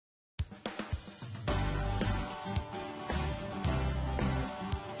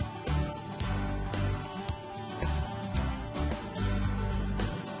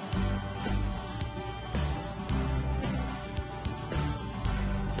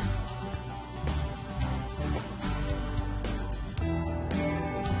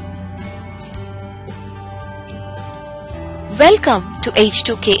Welcome to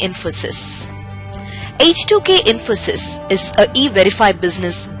H2K Infosys. H2K Infosys is a e-verify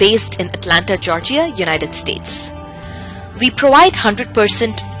business based in Atlanta, Georgia, United States. We provide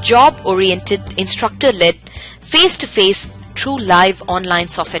 100% job-oriented, instructor-led, face-to-face, true live online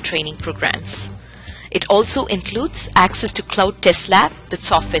software training programs. It also includes access to cloud test lab with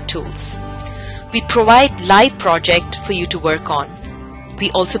software tools. We provide live project for you to work on. We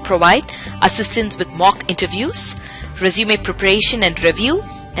also provide assistance with mock interviews, resume preparation and review,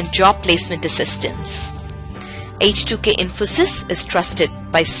 and job placement assistance. H2K Infosys is trusted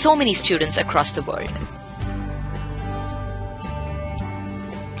by so many students across the world.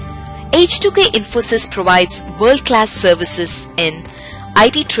 H2K Infosys provides world-class services in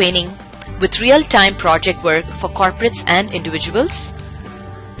IT training with real-time project work for corporates and individuals,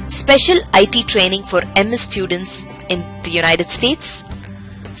 special IT training for MS students in the United States,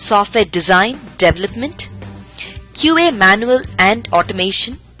 software design, development, QA manual and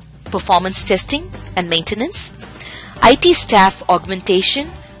automation, performance testing and maintenance, IT staff augmentation,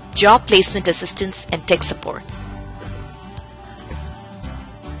 job placement assistance, and tech support.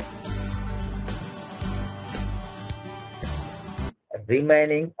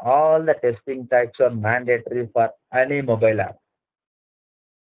 Remaining all the testing types are mandatory for any mobile app.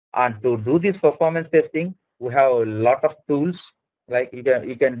 And to do this performance testing, we have a lot of tools. Like you can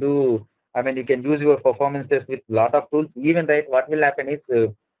use your performance test with lot of tools. Even right, what will happen is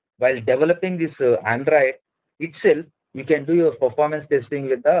while developing this Android itself, you can do your performance testing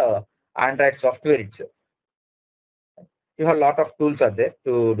with the Android software itself. You have a lot of tools are there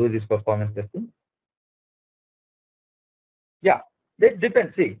to do this performance testing. Yeah, that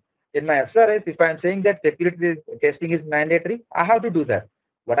depends. See, in my SRS, if I'm saying that security testing is mandatory, I have to do that.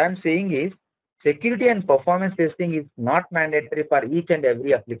 What I'm saying is security and performance testing is not mandatory for each and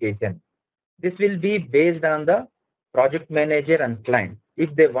every application. This will be based on the project manager and client.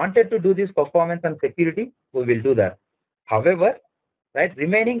 If they wanted to do this performance and security, we will do that. However, right,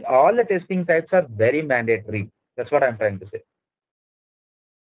 remaining all the testing types are very mandatory. That's what I'm trying to say.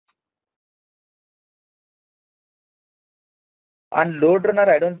 On LoadRunner,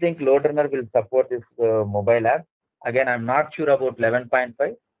 I don't think LoadRunner will support this mobile app. Again, I'm not sure about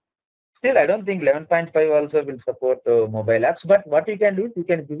 11.5. Still, I don't think 11.5 also will support mobile apps. But what you can do is you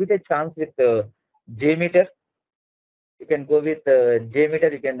can give it a chance with JMeter. You can go with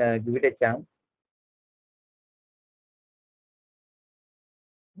JMeter. You can give it a chance.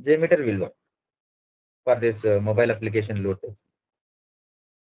 JMeter will work for this mobile application load test.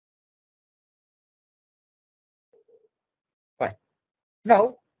 Fine.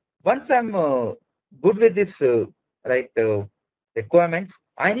 Now, once I'm good with this requirements,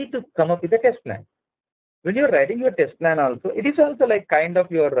 I need to come up with a test plan. When you're writing your test plan also, it is also like kind of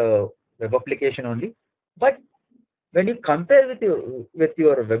your web application only. But when you compare with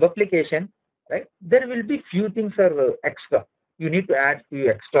your web application, right, there will be few things are extra. You need to add few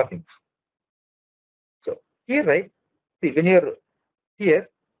extra things. So here, right, see when you're here,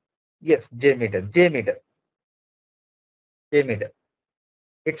 yes, JMeter.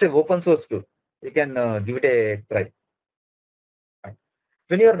 It's an open source tool. You can give it a try.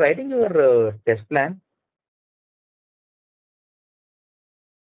 When you're writing your test plan,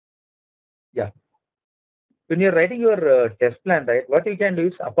 when you're writing your test plan, right, what you can do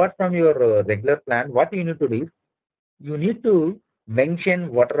is apart from your regular plan, what you need to do is you need to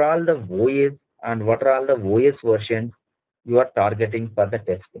mention what are all the OS and what are all the OS versions you are targeting for the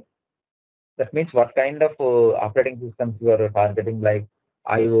testing. That means what kind of operating systems you are targeting, like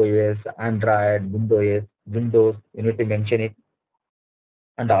iOS, Android, Windows, you need to mention it.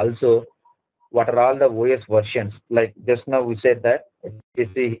 And also, what are all the OS versions? Like just now we said that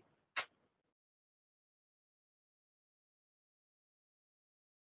HTC.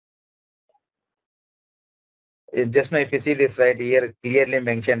 Just now, if you see this right here, clearly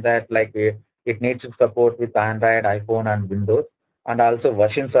mentioned that like it needs to support with Android, iPhone, and Windows, and also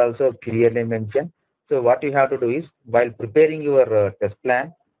versions also clearly mentioned. So what you have to do is while preparing your test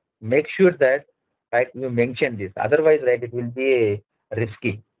plan, make sure that right you mention this. Otherwise, right, it will be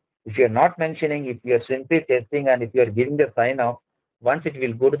risky. If you are not mentioning, if you are simply testing, and if you are giving the sign off, once it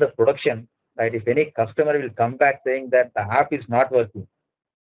will go to the production, right? If any customer will come back saying that the app is not working,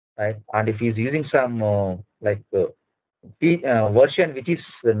 right, and if he is using some version which is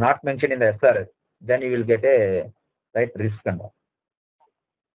not mentioned in the SRS, then you will get a right risk and all.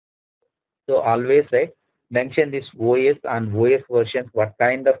 So always right mention this OS and OS versions, what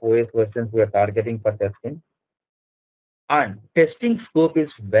kind of OS versions we are targeting for testing. And testing scope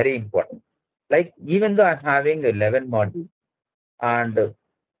is very important. Like even though I'm having 11 modules and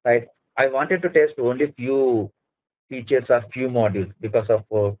right, I wanted to test only few features or few modules because of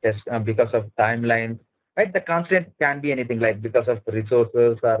because of timelines, right? The constraint can be anything like because of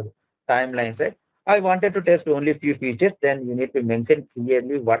resources or timelines, right? I wanted to test only few features, then you need to mention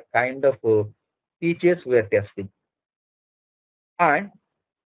clearly what kind of features we are testing. And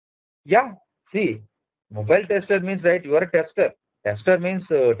yeah, see, mobile tester means, right, you are a tester. Tester means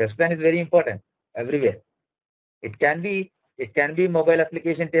test plan is very important everywhere. It can be mobile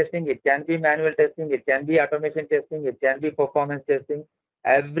application testing, it can be manual testing, it can be automation testing, it can be performance testing.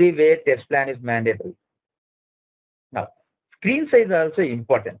 Everywhere test plan is mandatory. Now, screen size is also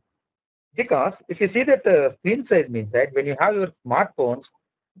important because if you see that screen size means that when you have your smartphones,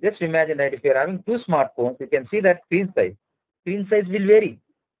 just imagine that if you're having two smartphones, you can see that screen size. Screen size will vary.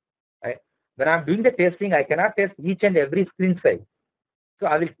 Right? When I'm doing the testing, I cannot test each and every screen size. So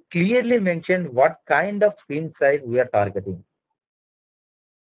I will clearly mention what kind of screen size we are targeting.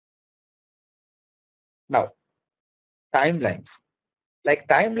 Now, timelines. Like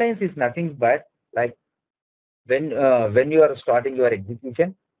timelines is nothing but like when you are starting your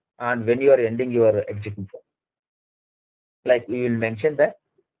execution and when you are ending your execution. Like we will mention that.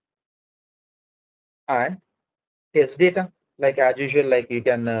 And test data, like as usual, like you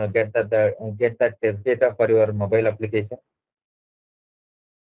can get that test data for your mobile application.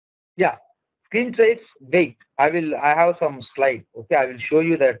 Yeah, screen size. Wait, I have some slides. Okay, I will show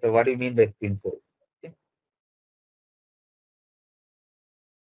you that what do you mean by screen size. Okay.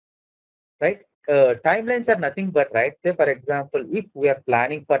 Right? Timelines are nothing but, right? Say for example, if we are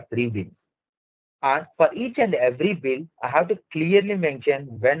planning for 3 weeks, and for each and every bill, I have to clearly mention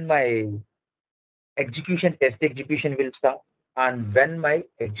when my test execution will start and when my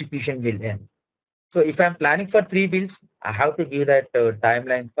execution will end. So if I'm planning for 3 bills, I have to give that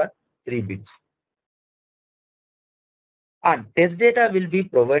timeline for 3 bills. And test data will be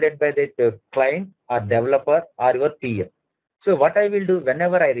provided by the client or developer or your PM. So what I will do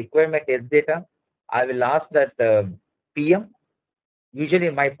whenever I require my test data, I will ask that PM. Usually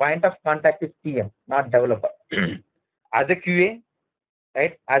my point of contact is PM, not developer. As a QA,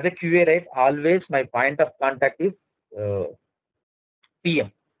 right? As a QA, right? Always my point of contact is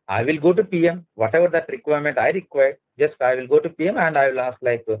PM. I will go to PM, whatever that requirement I require, just I will go to PM and I will ask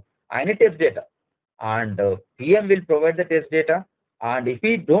like, I need test data. And PM will provide the test data. And if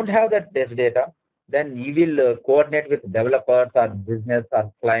we don't have that test data, then he will coordinate with developers or business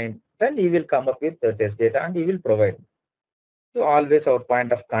or client. Then he will come up with the test data and he will provide. So always our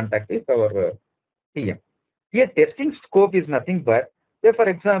point of contact is our PM. Here testing scope is nothing but, say for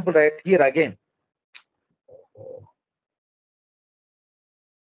example, right here again,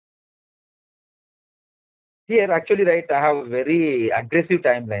 here actually, right, I have very aggressive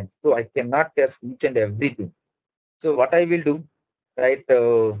timeline, so I cannot test each and everything. So what I will do, right,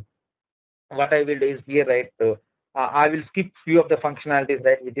 what I will do is here, right, I will skip few of the functionalities,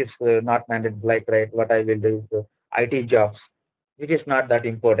 right, which is not mandated, like, right, what I will do is IT jobs, which is not that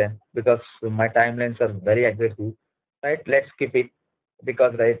important because my timelines are very aggressive, right? Let's skip it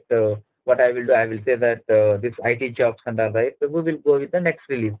because, right, what I will do, I will say that this IT jobs and all, right, so we will go with the next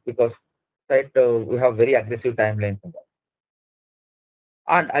release because, right, we have very aggressive timelines.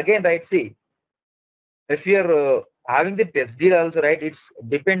 And again, right, see, if you're having the test deal also, right, it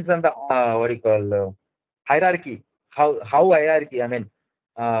depends on the what do you call hierarchy. How hierarchy? I mean,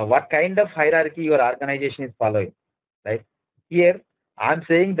 what kind of hierarchy your organization is following, right? Here, I'm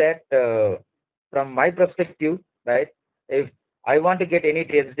saying that from my perspective, right, if I want to get any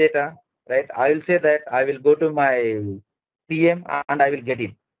test data, right, I will say that I will go to my PM and I will get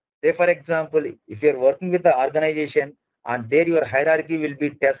it. Say, for example, if you're working with the organization and there your hierarchy will be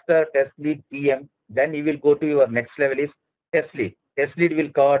tester, test lead, PM, then you will go to your next level is test lead. Test lead will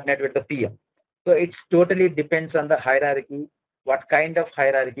coordinate with the PM. So it's totally depends on the hierarchy, what kind of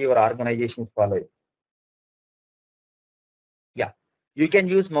hierarchy your organization is following. Yeah, you can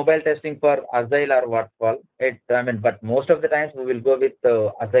use mobile testing for Agile or waterfall. I mean, but most of the times we will go with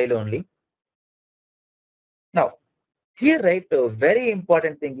Agile only. Now, here, right, very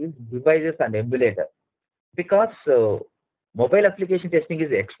important thing is devices and emulator because mobile application testing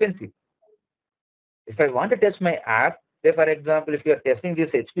is expensive. If I want to test my app, say for example, if you are testing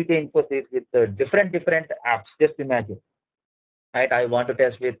this H2K Infosys with different apps, just imagine, right? I want to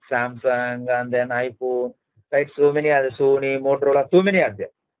test with Samsung and then iPhone, right? So many other Sony, Motorola, so many are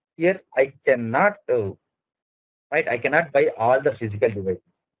there. Here I cannot, right? I cannot buy all the physical devices.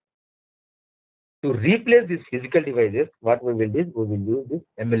 To replace these physical devices, what we will do is we will use this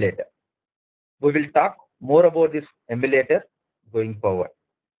emulator. We will talk more about this emulator going forward.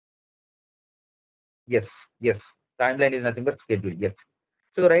 Yes, yes. Timeline is nothing but schedule. Yes.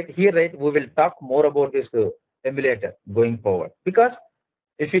 So right here, right, we will talk more about this emulator going forward. Because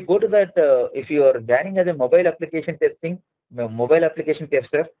if you go to that, if you are joining as a mobile application tester,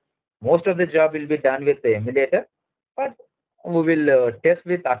 most of the job will be done with the emulator, but we will test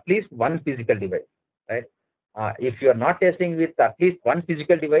with at least one physical device, right? If you are not testing with at least one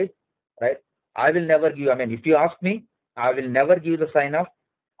physical device, right, I will never give, I mean, if you ask me, I will never give the sign off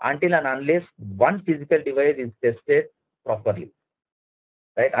until and unless one physical device is tested properly,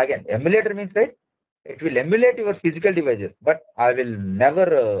 right? Again, emulator means, right, it will emulate your physical devices, but I will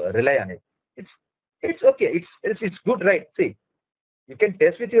never rely on it. It's okay, it's good, right? See, you can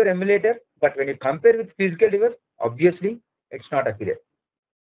test with your emulator, but when you compare with physical device, obviously it's not accurate.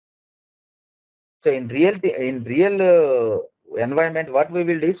 So in real environment, what we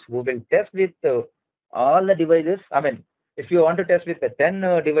will do is we will test with all the devices. I mean, if you want to test with 10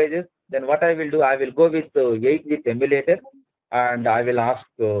 devices, then what I will do, I will go with 8 with emulator, and I will ask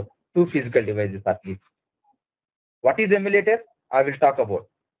 2 physical devices at least. What is emulator? I will talk about.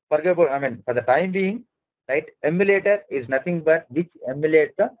 Forget about, I mean, for the time being, right, emulator is nothing but which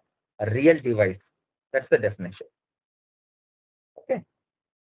emulates the real device. That's the definition. Okay.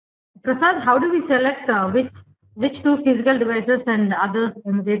 Prasad, how do we select which 2 physical devices and other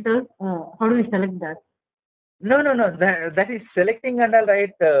emulators? How do we select that? No. That is selecting and all,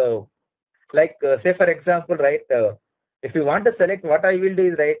 right. Say for example, right, if you want to select, what I will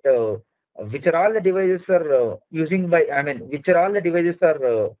do is, right, which are all the devices are using by, I mean, which are all the devices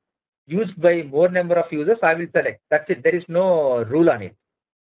are used by more number of users, I will select. That's it. There is no rule on it,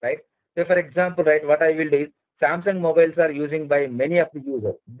 right? So for example, right, what I will do is Samsung mobiles are using by many of the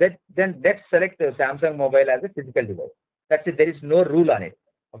users. Then let's select Samsung mobile as a physical device. That's it. There is no rule on it.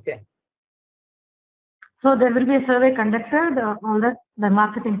 Okay. So there will be a survey conducted, all that, the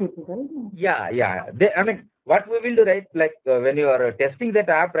marketing people, right? Yeah. I mean, what we will do, right, like when you are testing that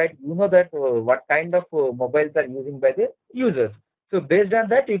app, right, you know that what kind of mobiles are using by the users. So based on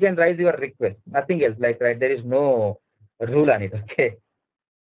that, you can raise your request. Nothing else, like, right, there is no rule on it. Okay.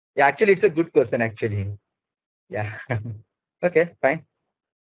 Yeah, actually, it's a good question, actually. Yeah. Okay, fine.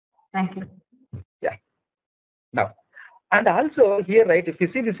 Thank you. Yeah. Now, and also here, right, if you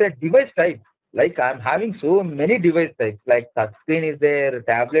see this device type, like I'm having so many device types, like touchscreen is there,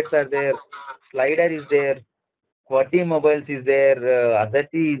 tablets are there, slider is there, QWERTY mobiles is there,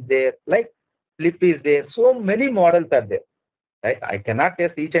 Azati is there, like Flip is there. So many models are there, right? I cannot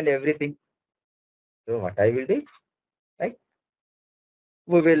test each and everything. So what I will do, right?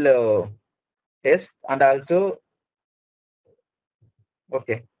 We will test and also,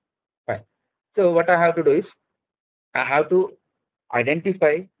 okay, fine. So what I have to do is, I have to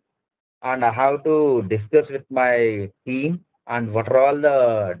identify and I have to discuss with my team and what are all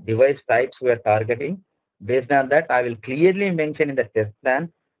the device types we are targeting. Based on that, I will clearly mention in the test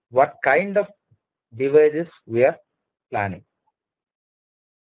plan what kind of devices we are planning.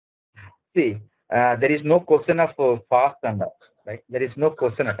 See, there is no question of fast and all, right? There is no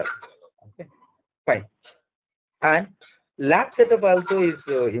question at all. Okay, fine. And lab setup also is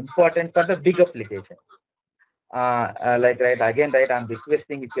important for the big application. Like, right, again, right, I'm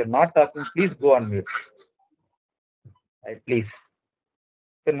requesting, if you're not talking, please go on mute. Right, please.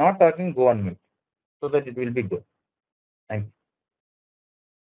 If you're not talking, go on mute so that it will be good. Thank you.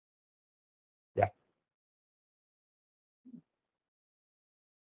 Yeah.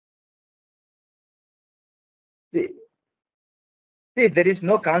 See, there is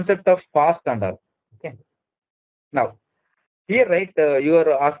no concept of fast and all. Okay. Now, here, right, you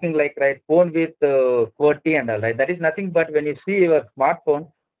are asking, like, right, phone with QWERTY and all, right? That is nothing but when you see your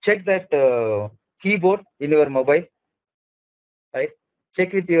smartphone, check that keyboard in your mobile, right?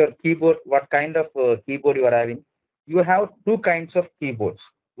 Check with your keyboard what kind of keyboard you are having. You have 2 kinds of keyboards.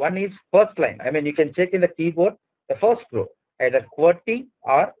 One is first line. I mean, you can check in the keyboard, the first row, either QWERTY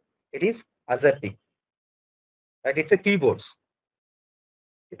or it is Azati. Right? It's a keyboards.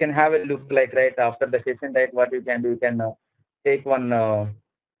 You can have a look, like, right, after the session, right, what you can do, you can take one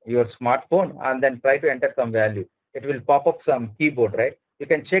your smartphone and then try to enter some value. It will pop up some keyboard, right? You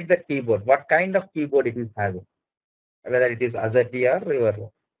can check the keyboard, what kind of keyboard it is having, whether it is Azati or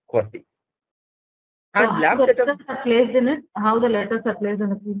your QWERTY. And so lab setup are placed in it. How the letters are placed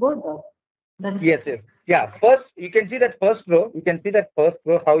on the keyboard? Yes. Yeah. First, you can see that first row. You can see that first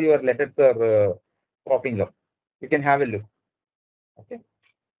row how your letters are popping up. You can have a look. Okay.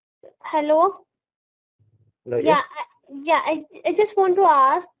 Hello. Hello, yeah. I just want to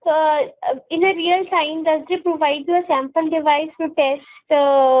ask. In a real time, does they provide you a sample device to test?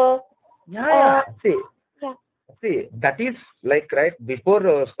 See, that is like, right,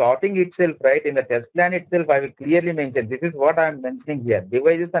 before starting itself, right, in the test plan itself, I will clearly mention, this is what I am mentioning here.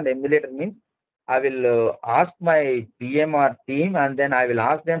 Devices and emulator means I will ask my PM or team, and then I will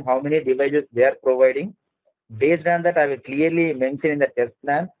ask them how many devices they are providing. Based on that, I will clearly mention in the test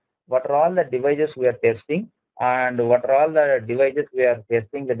plan what are all the devices we are testing and what are all the devices we are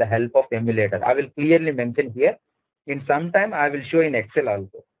testing with the help of emulator. I will clearly mention here. In some time, I will show in Excel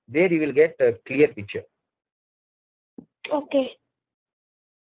also. There you will get a clear picture. Okay.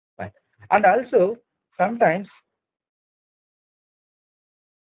 Fine. And also, sometimes,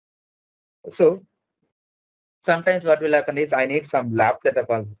 what will happen is I need some lab setup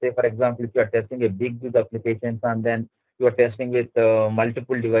also. Say, for example, if you are testing a big applications and then you are testing with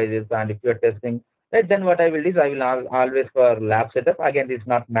multiple devices, and if you are testing, right, then what I will do is I will always for lab setup. Again, this is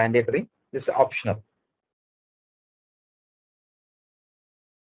not mandatory. This is optional.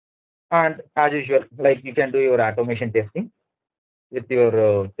 And as usual, like you can do your automation testing with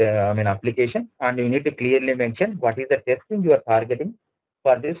your application, and you need to clearly mention what is the testing you are targeting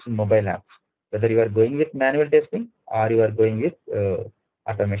for this mobile apps. Whether you are going with manual testing or you are going with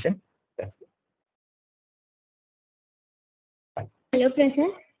automation testing. Hello, Professor.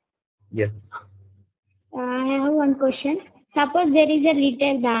 Yes. I have one question. Suppose there is a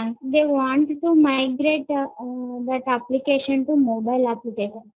retail bank. They want to migrate that application to mobile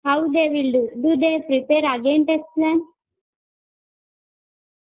application. How they will do? Do they prepare again test plan?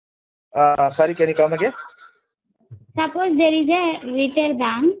 Sorry, can you come again? Suppose there is a retail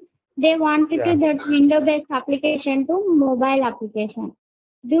bank. They want to do that window-based application to mobile application.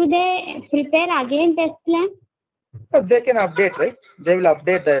 Do they prepare again test plan? So they can update, right? They will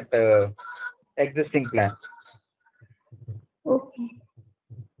update that existing plan. Okay.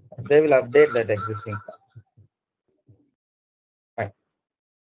 They will update that existing plan. Fine.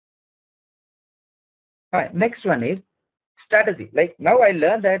 Fine. Next one is strategy. Like now I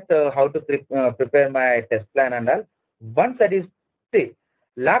learned that how to prepare my test plan and all. Once that is, see,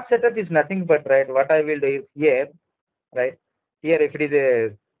 lab setup is nothing but, right, what I will do is here, right, here if it is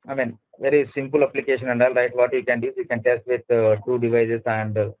a, very simple application and all, right, what you can do is you can test with 2 devices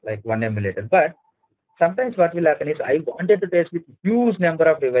and like 1 emulator. But sometimes what will happen is I wanted to test with huge number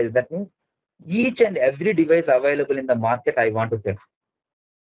of devices. That means each and every device available in the market I want to test.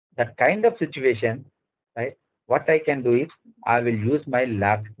 That kind of situation, right, what I can do is I will use my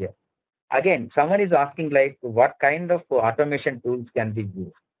lab here. Again, someone is asking like what kind of automation tools can be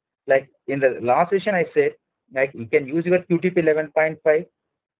used. Like in the last session I said, like you can use your QTP 11.5.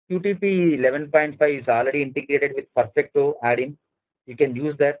 QTP 11.5 is already integrated with Perfecto add-in. You can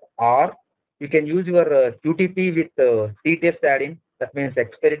use that, or you can use your QTP with T-test add-in. That means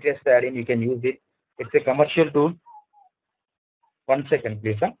expiry test add-in. You can use it. It's a commercial tool. 1 second,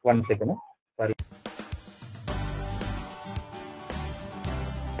 please. 1 second. Sorry.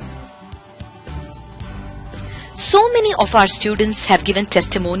 So many of our students have given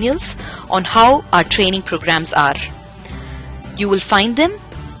testimonials on how our training programs are. You will find them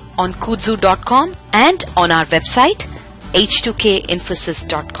on kudzu.com and on our website H2K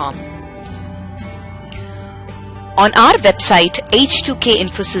On our website H2K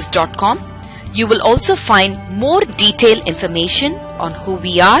you will also find more detailed information on who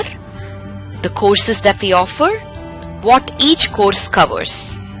we are, the courses that we offer, what each course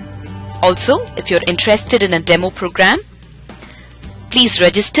covers. Also, if you're interested in a demo program, please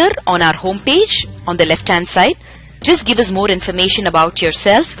register on our homepage on the left-hand side. Just give us more information about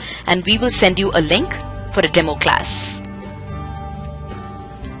yourself and we will send you a link for a demo class.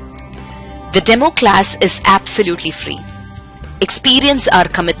 The demo class is absolutely free. Experience our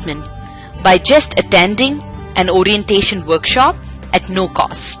commitment by just attending an orientation workshop at no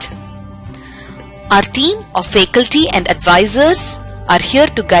cost. Our team of faculty and advisors are here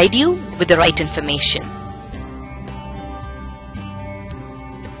to guide you with the right information.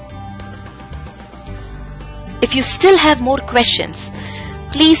 If you still have more questions,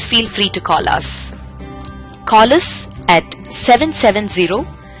 please feel free to call us. Call us at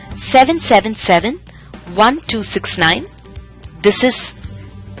 770-777-1269. This is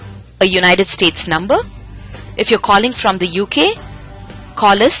a United States number. If you're calling from the UK,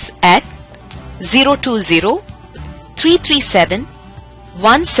 call us at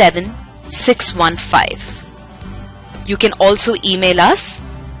 020-337-17615. You can also email us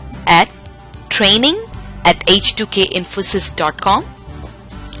at training@h2kinfosys.com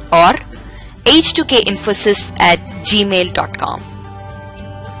or h2kinfosys@gmail.com.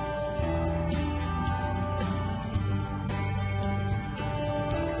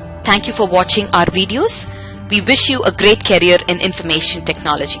 Thank you for watching our videos. We wish you a great career in information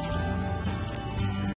technology.